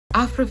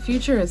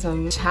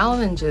Afrofuturism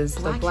challenges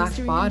the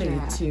Black body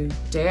to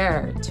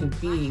dare to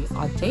be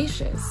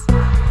audacious.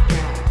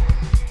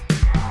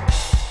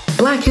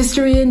 Black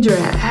history in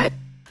drag.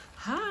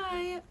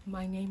 Hi,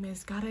 my name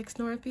is GodXXX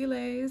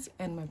Noirphiles,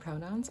 and my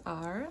pronouns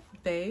are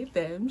they,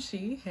 them,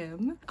 she,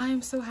 him. I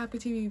am so happy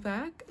to be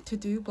back to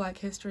do Black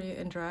history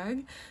in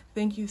drag.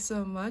 Thank you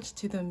so much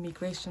to the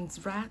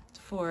Migrations Rat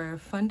for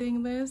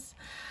funding this.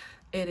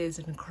 It is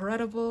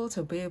incredible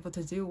to be able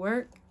to do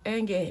work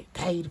and get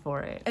paid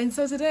for it. And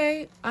so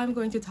today I'm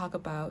going to talk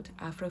about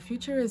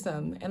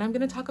Afrofuturism, and I'm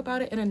going to talk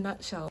about it in a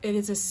nutshell. It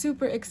is a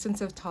super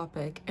extensive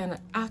topic, and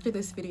after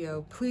this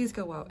video, please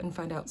go out and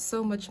find out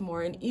so much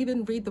more and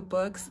even read the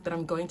books that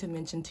I'm going to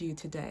mention to you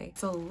today.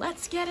 So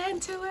let's get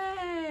into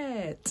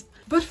it.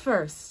 But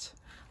first,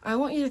 I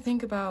want you to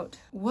think about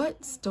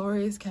what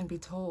stories can be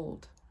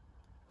told.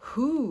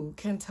 Who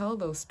can tell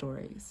those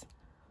stories?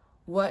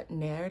 What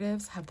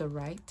narratives have the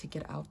right to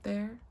get out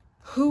there?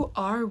 Who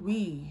are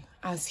we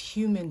as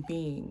human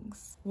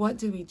beings? What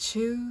do we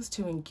choose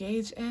to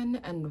engage in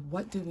and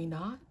what do we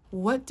not?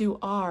 What do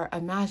our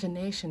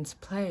imaginations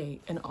play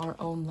in our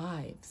own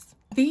lives?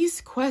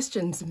 These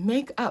questions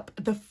make up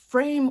the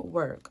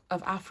framework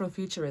of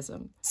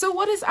Afrofuturism. So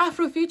what is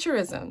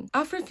Afrofuturism?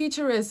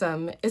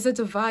 Afrofuturism is a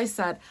device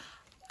that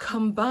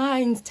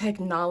combines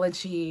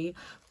technology,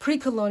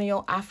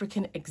 pre-colonial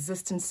African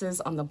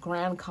existences on the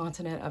grand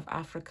continent of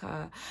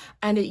Africa,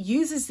 and it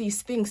uses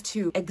these things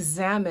to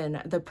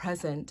examine the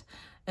present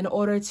in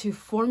order to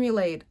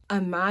formulate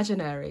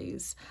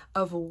imaginaries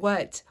of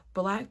what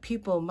Black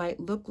people might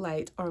look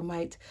like or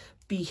might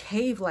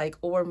behave like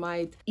or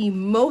might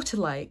emote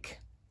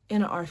like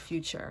in our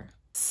future.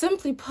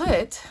 Simply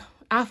put,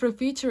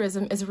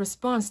 Afrofuturism is a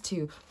response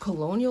to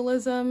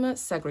colonialism,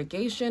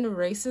 segregation,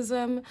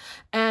 racism,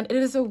 and it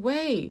is a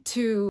way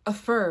to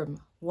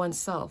affirm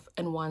oneself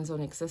and one's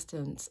own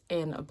existence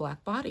in a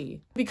Black body.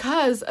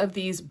 Because of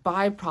these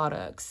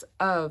byproducts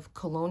of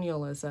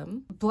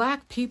colonialism,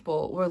 Black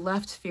people were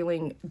left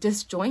feeling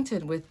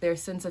disjointed with their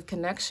sense of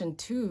connection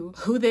to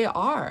who they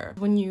are.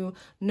 When you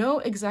know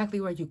exactly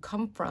where you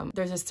come from,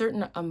 there's a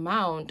certain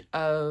amount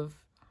of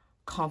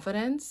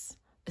confidence,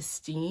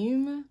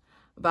 esteem,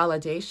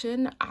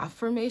 validation,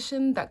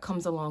 affirmation that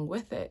comes along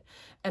with it.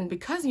 And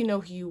because you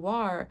know who you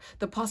are,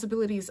 the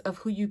possibilities of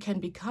who you can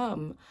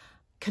become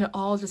can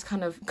all just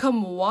kind of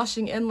come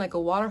washing in like a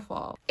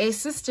waterfall. A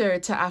sister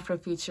to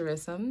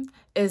Afrofuturism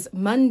is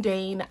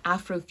mundane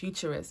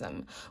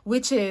Afrofuturism,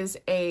 which is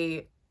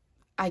a,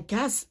 I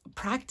guess,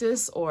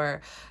 practice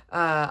or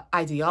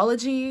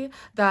ideology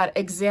that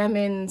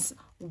examines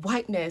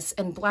whiteness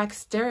and Black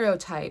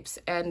stereotypes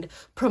and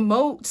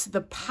promotes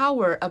the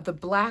power of the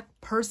Black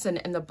person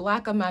and the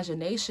Black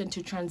imagination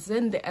to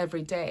transcend the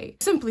everyday.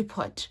 Simply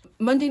put,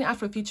 mundane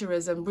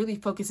Afrofuturism really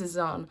focuses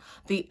on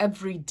the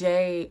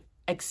everyday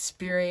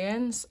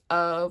experience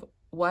of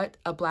what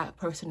a Black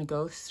person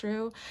goes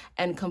through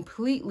and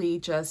completely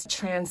just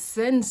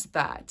transcends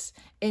that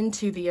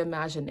into the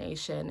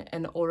imagination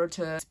in order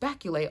to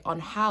speculate on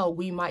how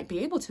we might be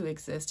able to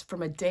exist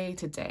from a day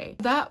to day.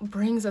 That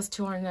brings us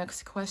to our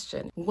next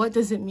question. What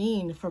does it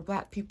mean for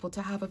Black people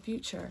to have a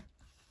future?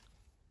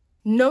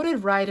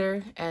 Noted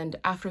writer and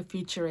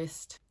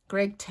Afrofuturist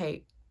Greg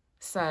Tate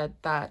said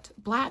that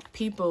Black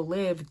people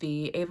live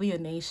the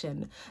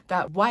alienation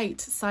that white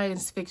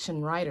science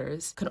fiction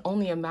writers could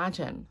only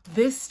imagine.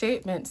 This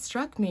statement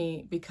struck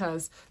me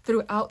because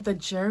throughout the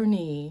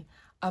journey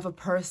of a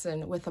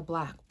person with a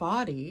Black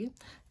body,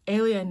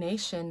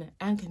 alienation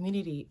and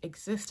community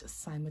exist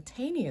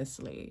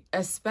simultaneously,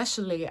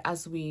 especially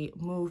as we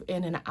move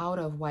in and out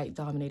of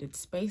white-dominated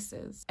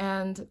spaces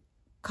and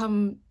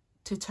come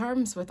to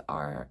terms with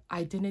our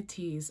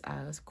identities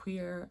as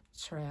queer,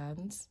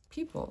 trans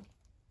people.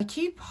 A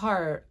key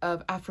part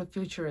of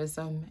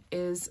Afrofuturism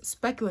is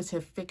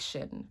speculative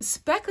fiction.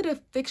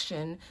 Speculative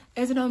fiction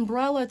is an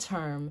umbrella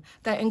term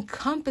that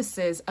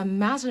encompasses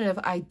imaginative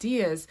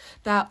ideas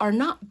that are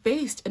not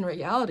based in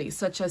reality,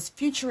 such as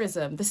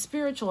futurism, the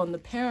spiritual and the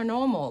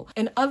paranormal,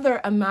 and other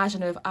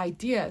imaginative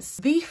ideas.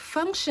 The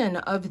function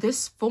of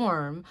this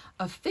form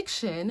of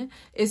fiction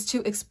is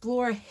to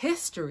explore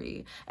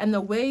history and the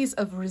ways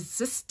of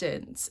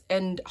resistance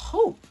and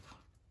hope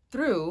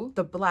through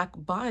the Black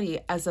body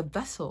as a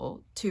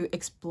vessel to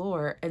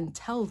explore and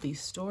tell these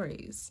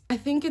stories. I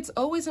think it's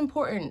always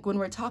important when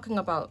we're talking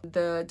about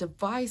the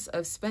device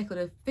of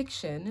speculative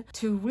fiction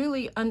to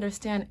really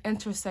understand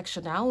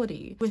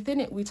intersectionality. Within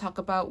it, we talk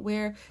about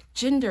where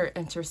gender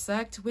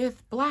intersect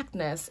with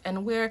Blackness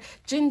and where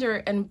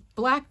gender and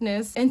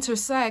Blackness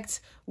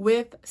intersect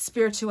with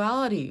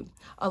spirituality.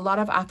 A lot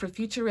of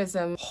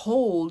Afrofuturism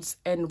holds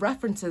and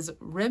references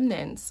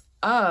remnants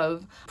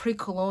of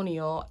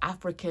pre-colonial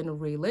African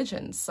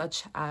religions,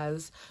 such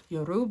as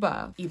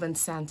Yoruba, even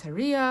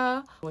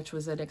Santeria, which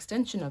was an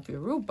extension of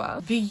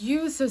Yoruba. The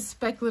use of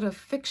speculative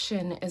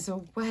fiction is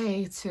a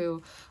way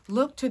to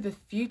look to the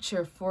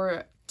future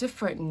for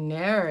different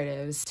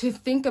narratives, to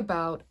think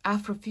about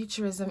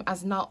Afrofuturism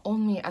as not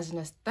only as an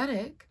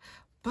aesthetic,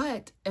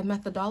 but a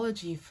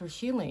methodology for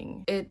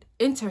healing. It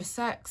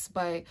intersects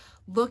by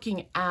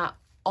looking at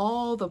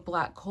all the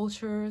Black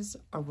cultures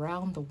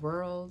around the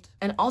world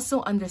and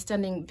also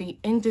understanding the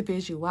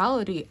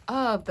individuality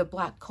of the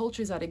Black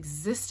cultures that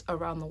exist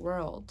around the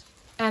world.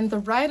 And the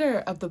writer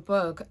of the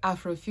book,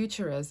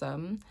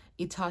 Afrofuturism,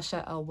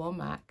 Itasha El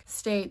Womack,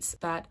 states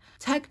that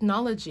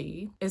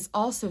technology is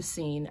also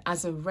seen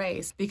as a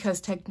race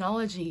because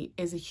technology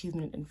is a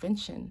human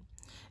invention.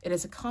 It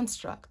is a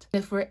construct.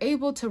 If we're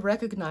able to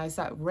recognize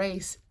that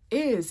race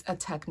is a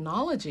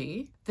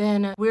technology,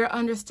 then we're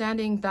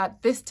understanding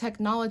that this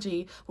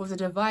technology was a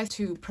device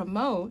to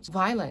promote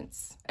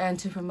violence and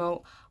to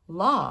promote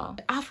law.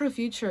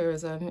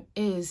 Afrofuturism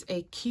is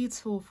a key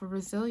tool for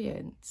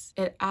resilience.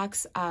 It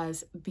acts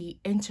as the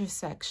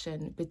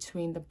intersection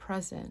between the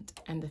present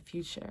and the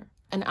future.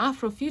 In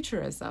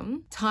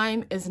Afrofuturism,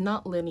 time is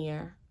not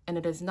linear and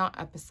it is not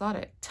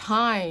episodic.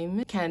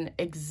 Time can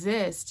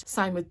exist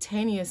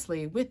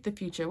simultaneously with the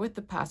future, with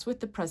the past, with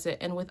the present,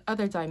 and with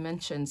other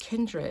dimensions.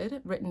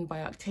 Kindred, written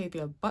by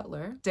Octavia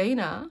Butler,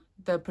 Dana,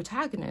 the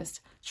protagonist,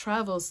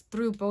 travels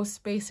through both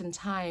space and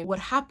time. What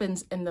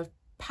happens in the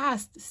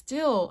past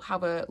still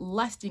have a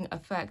lasting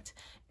effect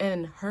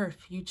in her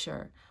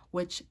future,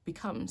 which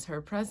becomes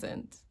her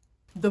present.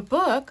 The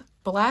book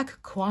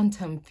Black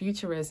Quantum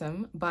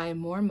Futurism by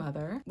Moore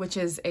Mother, which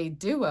is a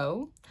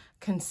duo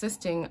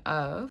consisting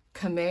of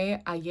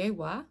Kame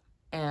Ayewa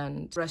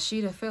and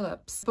Rashida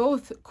Phillips,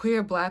 both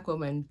queer Black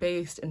women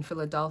based in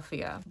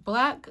Philadelphia.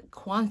 Black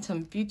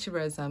Quantum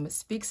Futurism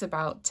speaks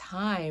about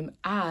time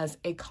as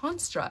a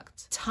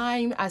construct,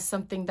 time as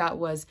something that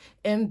was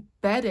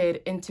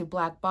embedded into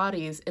Black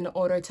bodies in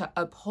order to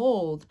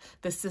uphold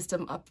the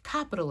system of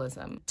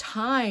capitalism.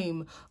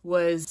 Time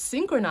was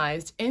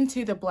synchronized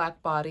into the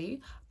Black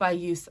body by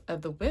use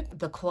of the whip,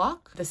 the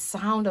clock, the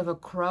sound of a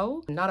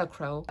crow, not a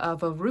crow,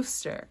 of a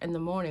rooster in the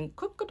morning.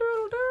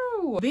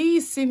 Cook-a-doodle-doo.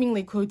 These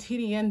seemingly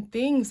quotidian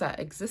things that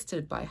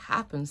existed by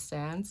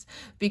happenstance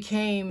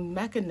became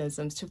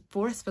mechanisms to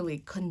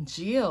forcefully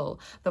congeal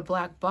the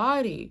Black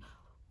body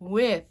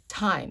with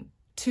time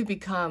to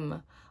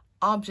become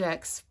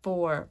objects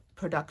for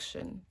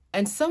production.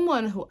 And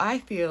someone who I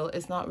feel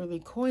is not really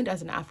coined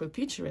as an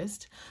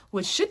Afrofuturist,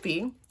 which should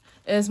be,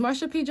 is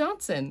Marsha P.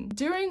 Johnson.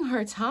 During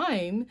her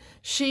time,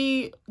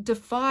 she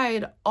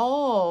defied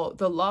all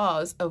the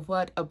laws of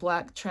what a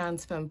Black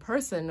trans femme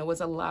person was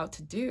allowed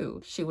to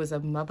do. She was a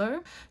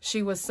mother.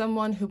 She was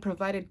someone who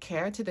provided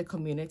care to the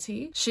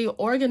community. She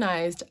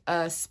organized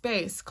a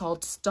space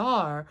called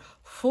STAR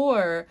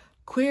for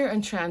queer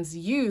and trans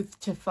youth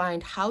to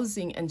find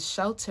housing and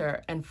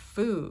shelter and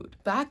food.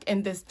 Back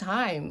in this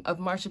time of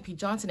Marsha P.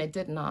 Johnson, it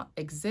did not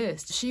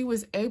exist. She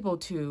was able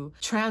to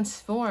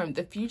transform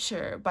the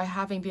future by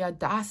having the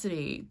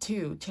audacity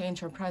to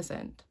change her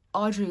present.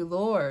 Audre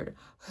Lorde,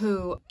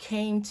 who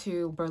came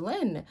to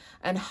Berlin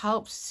and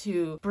helped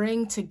to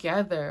bring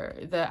together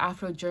the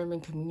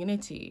Afro-German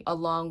community,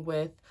 along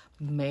with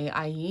May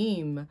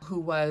Ayim, who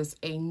was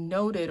a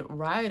noted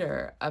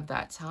writer of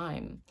that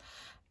time.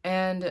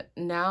 And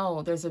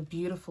now there's a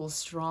beautiful,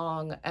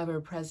 strong,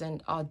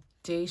 ever-present,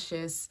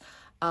 audacious,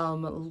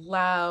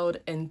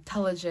 loud,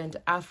 intelligent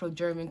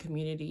Afro-German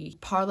community.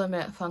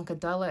 Parliament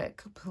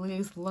Funkadelic,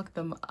 please look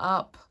them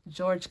up.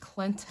 George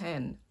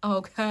Clinton.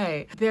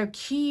 Okay. Their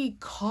key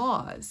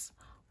cause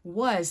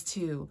was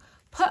to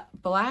put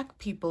Black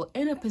people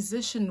in a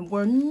position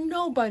where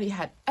nobody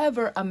had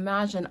ever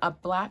imagined a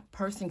Black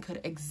person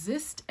could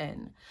exist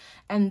in.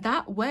 And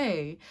that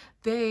way,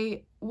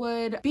 they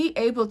would be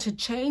able to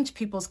change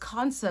people's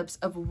concepts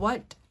of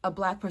what a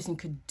Black person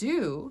could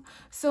do.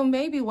 So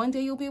maybe one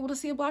day you'll be able to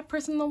see a Black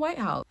person in the White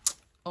House.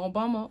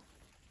 Obama.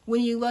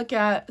 When you look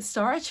at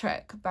Star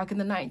Trek back in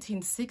the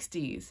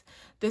 1960s,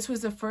 this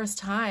was the first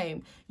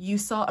time you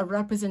saw a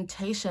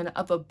representation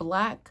of a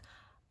Black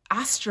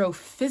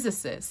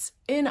astrophysicist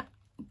in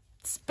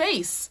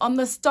space on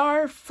the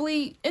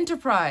Starfleet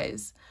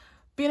Enterprise,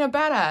 being a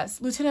badass,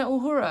 Lieutenant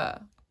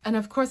Uhura. And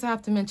of course, I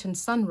have to mention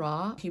Sun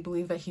Ra. He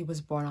believed that he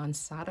was born on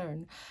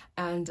Saturn,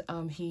 and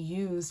he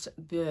used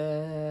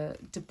the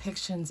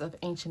depictions of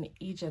ancient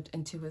Egypt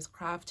into his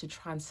craft to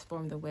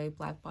transform the way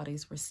Black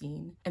bodies were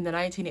seen. In the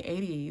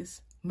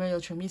 1980s,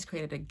 Muriel Tremise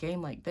created a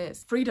game like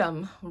this,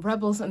 Freedom,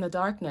 Rebels in the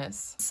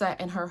Darkness, set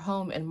in her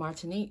home in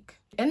Martinique.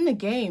 In the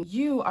game,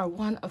 you are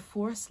one of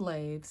 4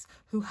 slaves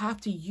who have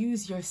to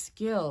use your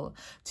skill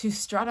to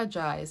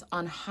strategize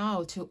on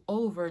how to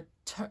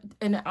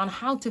on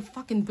how to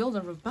fucking build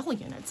a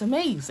rebellion. It's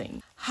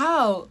amazing.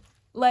 How,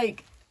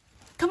 like,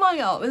 come on,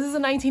 y'all. This is the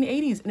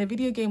 1980s, and a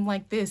video game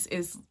like this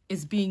is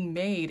being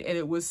made, and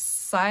it was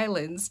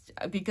silenced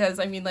because,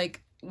 I mean,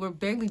 like, we're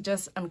barely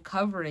just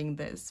uncovering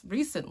this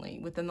recently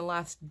within the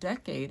last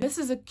decade. This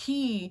is a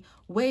key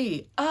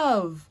way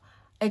of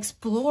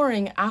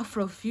exploring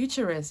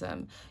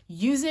Afrofuturism,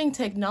 using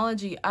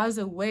technology as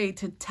a way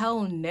to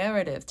tell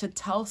narratives, to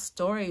tell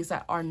stories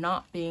that are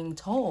not being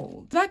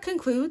told. That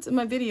concludes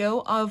my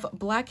video of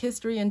Black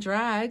History in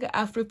Drag,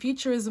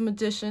 Afrofuturism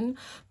edition.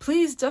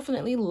 Please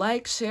definitely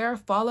like, share,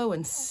 follow,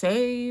 and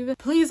save.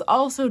 Please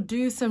also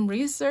do some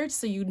research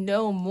so you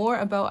know more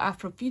about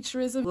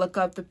Afrofuturism. Look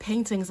up the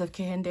paintings of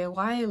Kehinde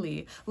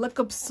Wiley. Look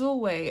up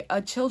Sulwe,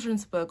 a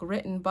children's book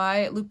written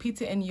by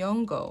Lupita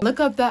Nyong'o. Look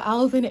up the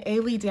Alvin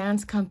Ailey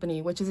Dance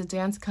Company, which is a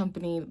dance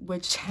company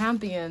which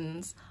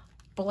champions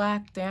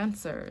Black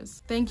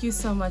dancers. Thank you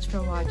so much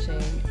for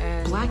watching,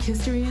 and Black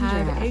History in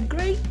have Drag. a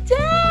great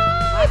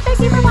day! Thank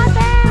you for watching!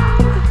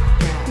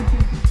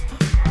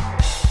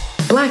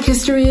 Black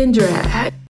History in Drag.